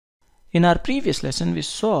In our previous lesson, we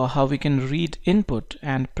saw how we can read input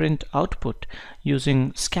and print output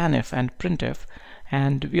using scanf and printf,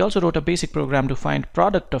 and we also wrote a basic program to find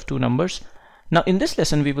product of two numbers. Now in this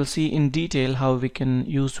lesson we will see in detail how we can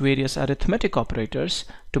use various arithmetic operators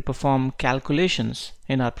to perform calculations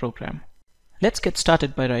in our program. Let's get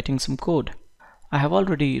started by writing some code. I have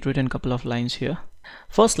already written a couple of lines here.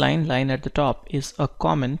 First line at the top, is a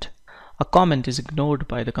comment. A comment is ignored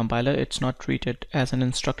by the compiler. It's not treated as an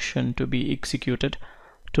instruction to be executed.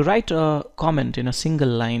 To write a comment in a single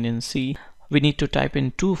line in C, we need to type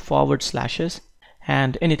in 2 forward slashes,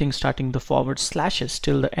 and anything starting the forward slashes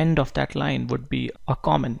till the end of that line would be a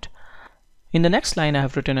comment. In the next line I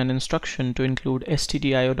have written an instruction to include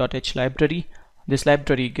stdio.h library. This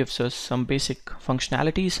library gives us some basic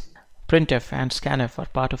functionalities. Printf and scanf are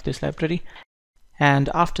part of this library. And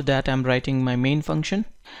after that I'm writing my main function.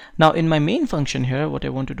 Now in my main function here, what I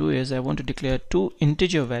want to do is I want to declare two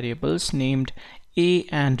integer variables named a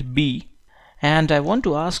and b, and I want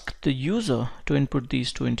to ask the user to input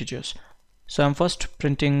these two integers. So I'm first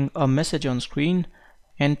printing a message on screen,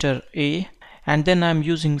 enter a, and then I'm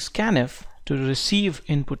using scanf to receive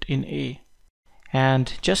input in a,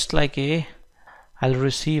 and just like a, I'll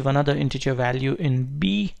receive another integer value in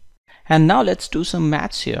b. And now let's do some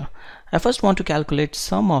maths here. I first want to calculate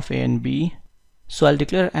sum of a and b, so I'll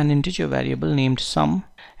declare an integer variable named sum,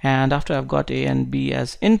 and after I've got a and b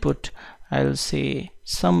as input, I'll say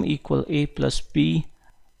sum equal a plus b,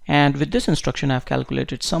 and with this instruction I've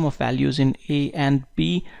calculated sum of values in a and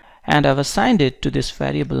b, and I've assigned it to this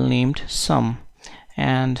variable named sum.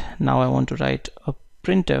 And now I want to write a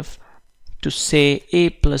printf to say a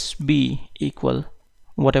plus b equal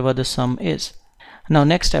whatever the sum is. Now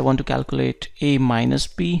next I want to calculate a minus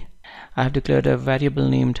b. I have declared a variable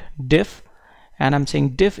named diff, and I'm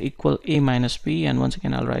saying diff equal a minus b, and once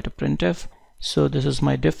again I'll write a printf. So this is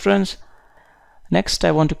my difference. Next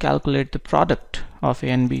I want to calculate the product of a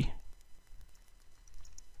and b.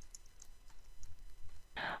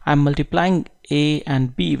 I'm multiplying a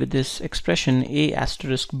and b with this expression a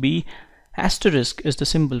asterisk b. Asterisk is the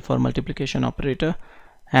symbol for multiplication operator,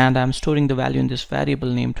 and I'm storing the value in this variable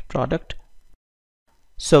named product.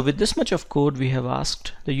 So with this much of code, we have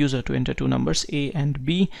asked the user to enter two numbers a and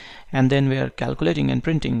b, and then we are calculating and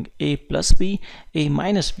printing a plus b, a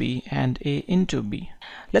minus b, and a into b.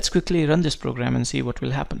 Let's quickly run this program and see what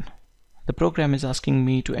will happen. The program is asking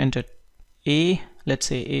me to enter a. Let's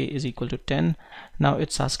say a is equal to 10. Now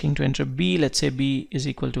it's asking to enter b. Let's say b is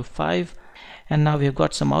equal to 5. And now we have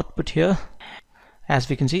got some output here. As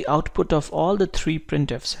we can see, output of all the three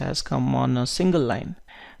printfs has come on a single line.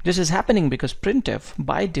 This is happening because printf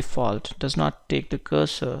by default does not take the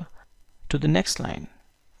cursor to the next line.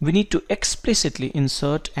 We need to explicitly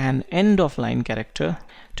insert an end of line character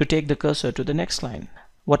to take the cursor to the next line.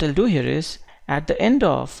 What I'll do here is, at the end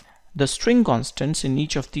of the string constants in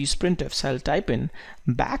each of these printfs, I'll type in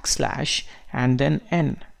backslash and then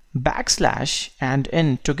n. Backslash and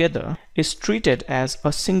n together is treated as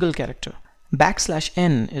a single character. Backslash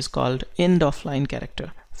n is called end of line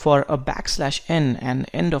character. For a backslash n, an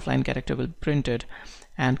end of line character will be printed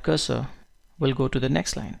and cursor will go to the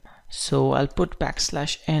next line. So I'll put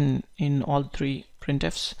backslash n in all three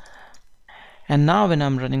printfs, and now when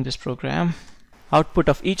I'm running this program, output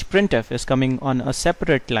of each printf is coming on a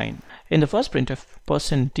separate line. In the first printf,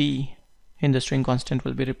 %d in the string constant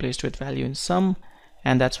will be replaced with value in sum,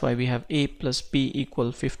 and that's why we have a plus b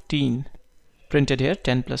equal 15 printed here.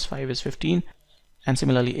 10 plus 5 is 15, and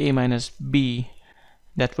similarly a minus b,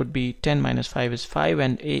 that would be 10 minus 5 is 5,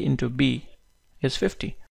 and a into b is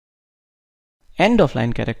 50. End of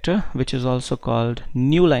line character, which is also called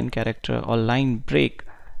new line character or line break,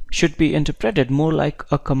 should be interpreted more like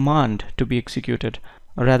a command to be executed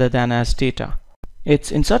rather than as data.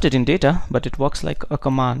 It's inserted in data, but it works like a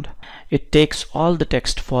command. It takes all the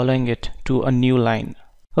text following it to a new line.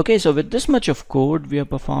 Okay, so with this much of code, we are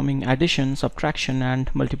performing addition, subtraction,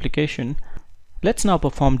 and multiplication. Let's now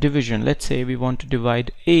perform division. Let's say we want to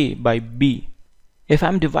divide a by b. If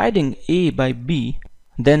I'm dividing a by b,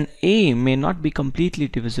 then a may not be completely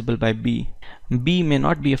divisible by b. B may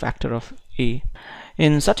not be a factor of a.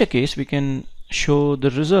 In such a case, we can show the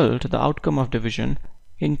result, the outcome of division,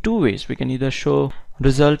 in two ways. We can either show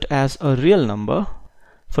result as a real number.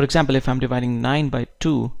 For example, if I'm dividing 9 by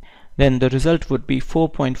 2, then the result would be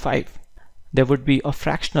 4.5. There would be a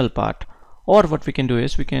fractional part. Or what we can do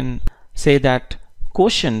is we can say that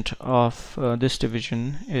quotient of this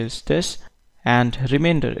division is this and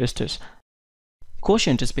remainder is this.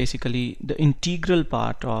 Quotient is basically the integral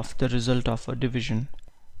part of the result of a division.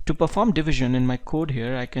 To perform division in my code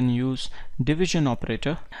here, I can use division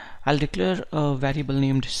operator. I'll declare a variable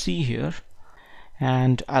named C here,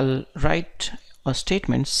 and I'll write a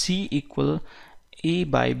statement C equal A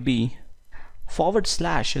by B. /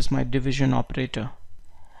 is my division operator.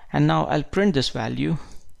 And now I'll print this value.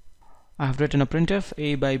 I've written a printf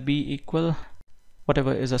A by B equal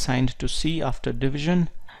whatever is assigned to C after division.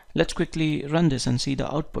 Let's quickly run this and see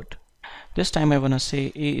the output. This time I want to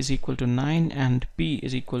say A is equal to 9 and B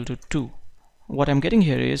is equal to 2. What I'm getting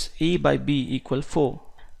here is A by B equal 4.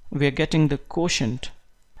 We are getting the quotient.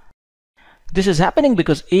 This is happening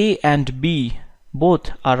because A and B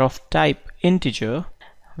both are of type integer.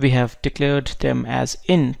 We have declared them as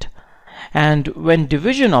int. And when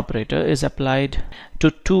division operator is applied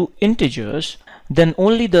to two integers, then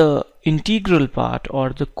only the integral part or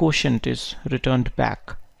the quotient is returned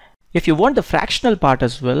back. If you want the fractional part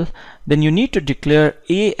as well, then you need to declare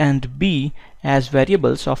A and B as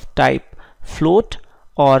variables of type float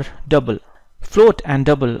or double. Float and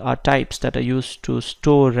double are types that are used to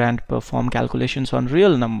store and perform calculations on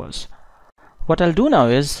real numbers. What I'll do now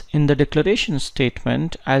is, in the declaration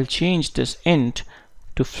statement, I'll change this int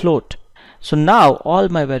to float. So now all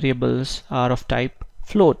my variables are of type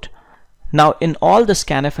float. Now in all the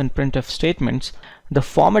scanf and printf statements, the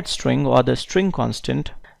format string or the string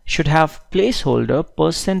constant should have placeholder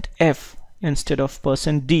 %f instead of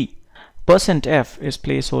 %d. %f is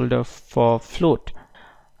placeholder for float.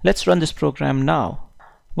 Let's run this program now.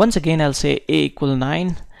 Once again I'll say A equal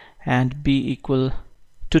 9 and B equal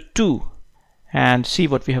to 2 and see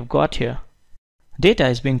what we have got here. Data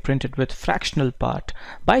is being printed with fractional part.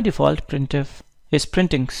 By default, printf is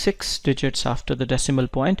printing 6 digits after the decimal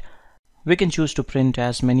point. We can choose to print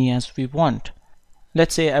as many as we want.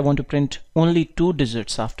 Let's say I want to print only 2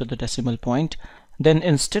 digits after the decimal point. Then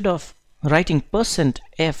instead of writing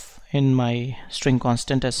 %f in my string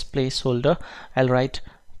constant as placeholder, I'll write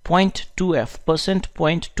 .2f,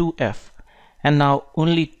 %.2f. And now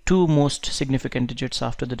only 2 most significant digits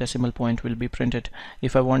after the decimal point will be printed.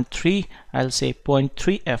 If I want 3, I'll say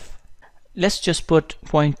 .3f. Let's just put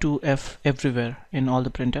 .2f everywhere in all the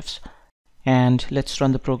printfs. And let's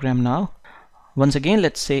run the program now. Once again,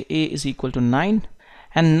 let's say A is equal to 9.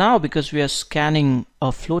 And now because we are scanning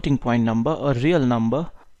a floating point number, a real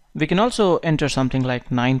number, we can also enter something like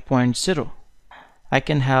 9.0. I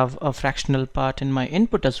can have a fractional part in my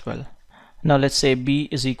input as well. Now let's say B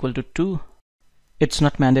is equal to 2. It's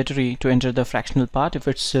not mandatory to enter the fractional part if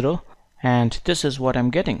it's 0, and this is what I'm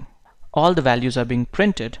getting. All the values are being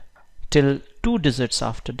printed till 2 digits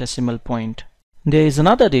after decimal point. There is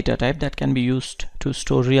another data type that can be used to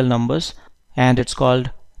store real numbers, and it's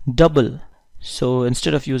called double. So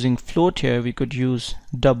instead of using float here, we could use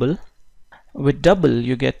double. With double,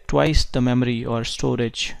 you get twice the memory or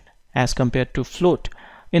storage as compared to float.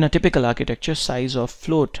 In a typical architecture, size of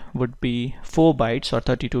float would be 4 bytes or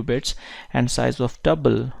 32 bits, and size of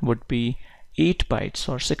double would be 8 bytes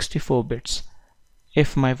or 64 bits.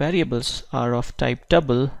 If my variables are of type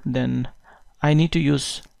double, then I need to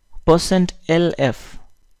use %lf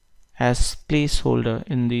as placeholder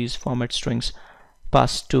in these format strings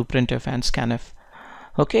passed to printf and scanf.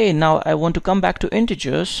 Okay, now I want to come back to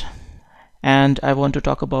integers, and I want to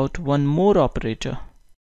talk about one more operator.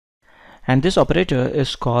 And this operator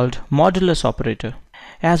is called modulus operator.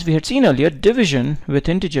 As we had seen earlier, division with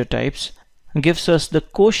integer types gives us the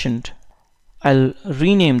quotient. I'll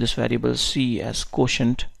rename this variable C as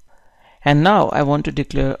quotient. And now I want to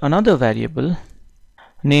declare another variable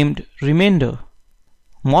named remainder.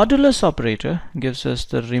 Modulus operator gives us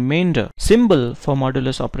the remainder. Symbol for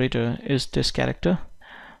modulus operator is this character,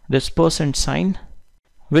 this %sign.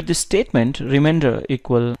 With this statement, remainder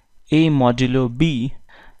equal A modulo B,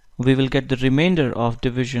 we will get the remainder of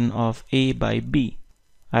division of A by B.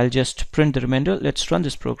 I'll just print the remainder. Let's run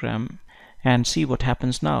this program and see what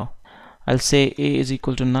happens now. I'll say A is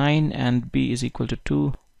equal to 9 and B is equal to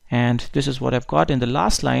 2, and this is what I've got. In the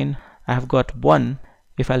last line, I've got 1.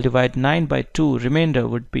 If I'll divide 9 by 2, remainder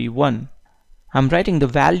would be 1. I'm writing the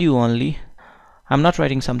value only. I'm not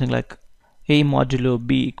writing something like A modulo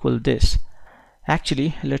B equal this.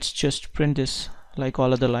 Actually, let's just print this like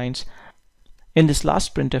all other lines. In this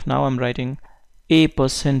last printf now, I'm writing A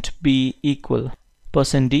 %B equal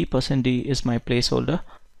 %D. %D is my placeholder.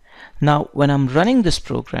 Now when I'm running this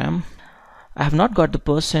program, I have not got the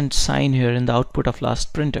 %sign here in the output of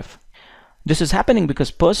last printf. This is happening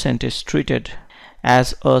because % is treated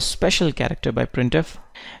as a special character by printf.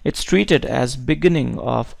 It's treated as beginning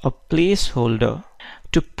of a placeholder.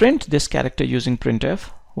 To print this character using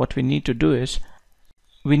printf, what we need to do is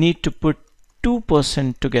we need to put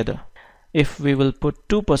 2% together. if we will put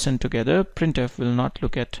 2% together, printf will not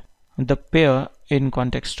look at the pair in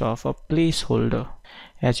context of a placeholder.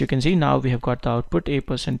 As you can see, now we have got the output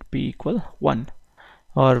a% b equal 1,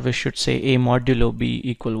 or we should say a modulo b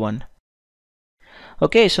equal 1.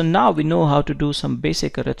 Okay, so now we know how to do some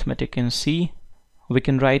basic arithmetic in C. We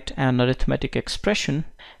can write an arithmetic expression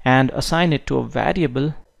and assign it to a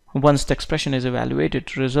variable. Once the expression is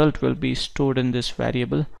evaluated, result will be stored in this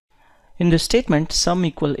variable. In this statement, sum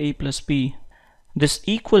equal a plus b, this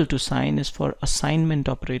equal to sign is for assignment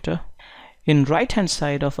operator. In right hand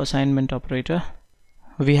side of assignment operator,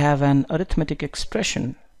 we have an arithmetic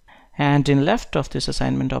expression, and in left of this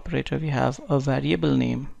assignment operator we have a variable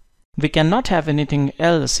name. We cannot have anything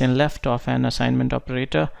else in left of an assignment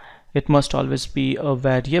operator. It must always be a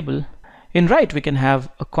variable. In right we can have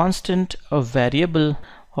a constant, a variable,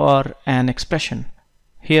 or an expression.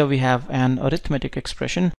 Here we have an arithmetic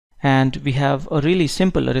expression, and we have a really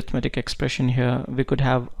simple arithmetic expression here. We could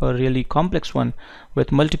have a really complex one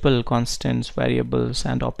with multiple constants, variables,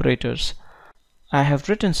 and operators. I have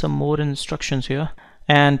written some more instructions here,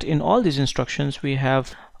 and in all these instructions we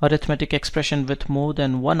have arithmetic expression with more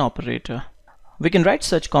than one operator. We can write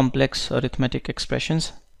such complex arithmetic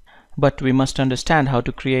expressions, but we must understand how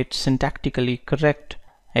to create syntactically correct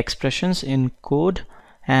expressions in code,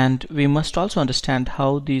 and we must also understand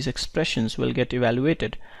how these expressions will get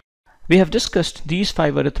evaluated. We have discussed these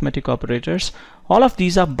 5 arithmetic operators. All of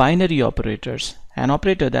these are binary operators. An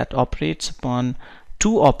operator that operates upon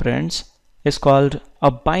 2 operands is called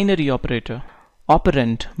a binary operator.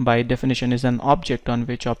 Operand by definition is an object on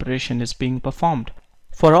which operation is being performed.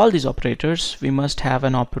 For all these operators, we must have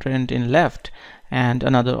an operand in left and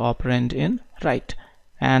another operand in right,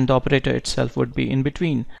 and the operator itself would be in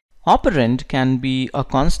between. Operand can be a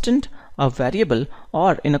constant, a variable,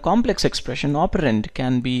 or in a complex expression, operand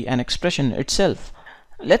can be an expression itself.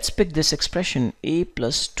 Let's pick this expression a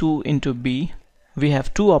plus 2 into b. We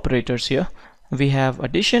have 2 operators here. We have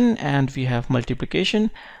addition and we have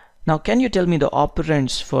multiplication. Now can you tell me the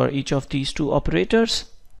operands for each of these 2 operators?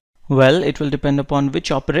 Well, it will depend upon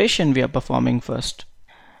which operation we are performing first.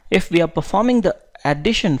 If we are performing the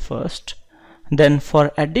addition first, then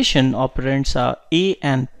for addition operands are a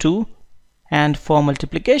and 2, and for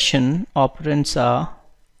multiplication operands are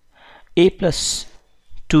a plus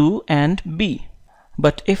 2 and b.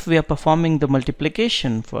 But if we are performing the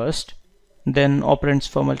multiplication first, then operands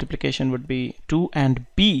for multiplication would be 2 and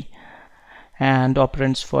b, and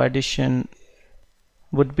operands for addition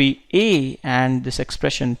would be a and this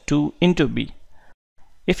expression 2 into b.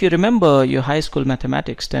 If you remember your high school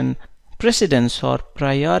mathematics, then precedence or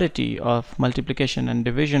priority of multiplication and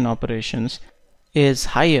division operations is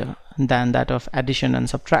higher than that of addition and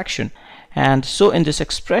subtraction, and so in this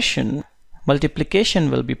expression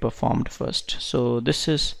multiplication will be performed first. So this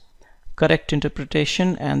is correct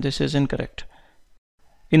interpretation and this is incorrect.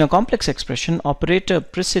 In a complex expression, operator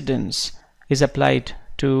precedence is applied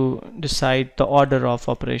to decide the order of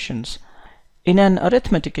operations. In an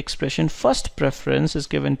arithmetic expression, first preference is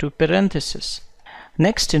given to parenthesis.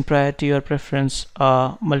 Next in priority or preference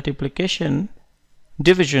are multiplication,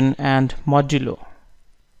 division, and modulo,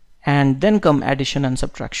 and then come addition and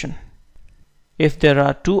subtraction. If there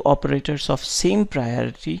are 2 operators of same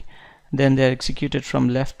priority, then they are executed from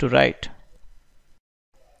left to right.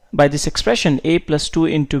 By this expression a plus 2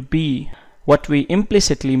 into b, what we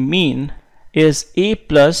implicitly mean is a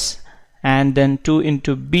plus and then 2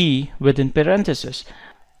 into b within parenthesis.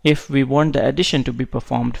 If we want the addition to be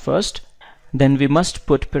performed first, then we must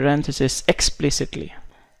put parenthesis explicitly.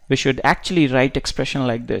 We should actually write expression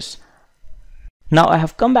like this. Now I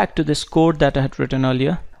have come back to this code that I had written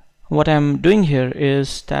earlier. What I'm doing here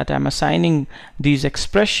is that I'm assigning these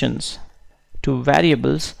expressions to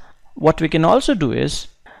variables. What we can also do is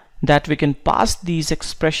that we can pass these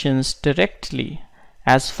expressions directly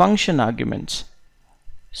as function arguments.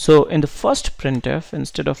 So in the first printf,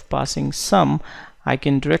 instead of passing sum, I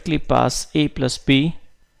can directly pass a plus b,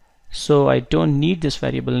 so I don't need this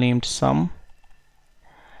variable named sum.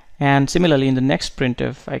 And similarly in the next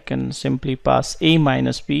printf, I can simply pass a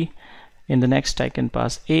minus b. In the next I can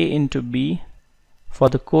pass a into b. For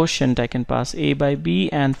the quotient I can pass a by b,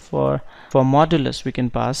 and for modulus we can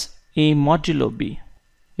pass a modulo b.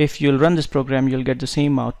 If you'll run this program, you'll get the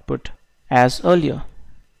same output as earlier.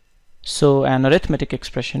 So an arithmetic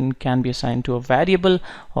expression can be assigned to a variable,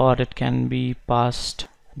 or it can be passed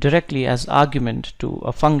directly as argument to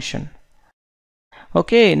a function.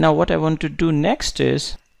 Okay, now what I want to do next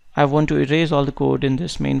is I want to erase all the code in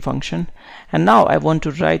this main function, and now I want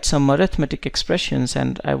to write some arithmetic expressions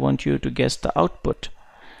and I want you to guess the output.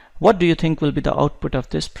 What do you think will be the output of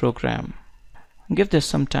this program? Give this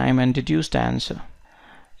some time and deduce the answer.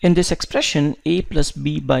 In this expression a plus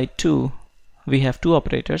b by 2, we have two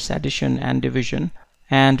operators, addition and division,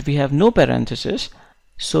 and we have no parenthesis,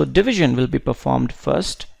 so division will be performed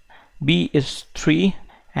first. B is 3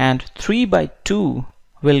 and 3 by 2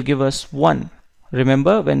 will give us 1.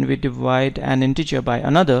 Remember, when we divide an integer by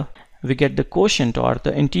another, we get the quotient or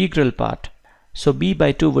the integral part. So b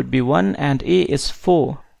by 2 would be 1 and a is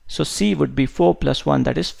 4, so c would be 4 plus 1,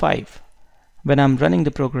 that is 5. When I'm running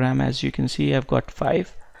the program, as you can see, I've got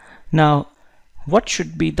 5. Now what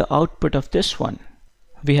should be the output of this one?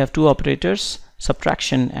 We have two operators,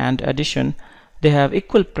 subtraction and addition. They have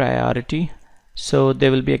equal priority, so they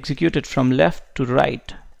will be executed from left to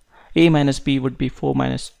right. A minus b would be 4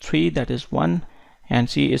 minus 3, that is 1, and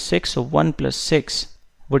c is 6, so 1 plus 6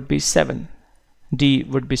 would be 7. D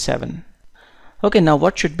would be 7. Okay, now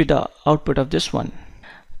what should be the output of this one?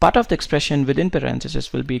 Part of the expression within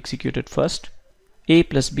parentheses will be executed first. A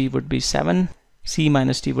plus b would be 7, c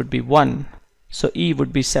minus d would be 1, so e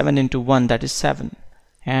would be 7 into 1, that is 7.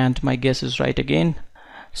 And my guess is right again.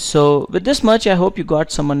 So with this much, I hope you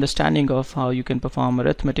got some understanding of how you can perform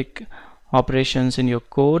arithmetic operations in your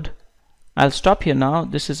code. I'll stop here now.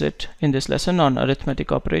 This is it in this lesson on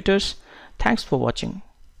arithmetic operators. Thanks for watching.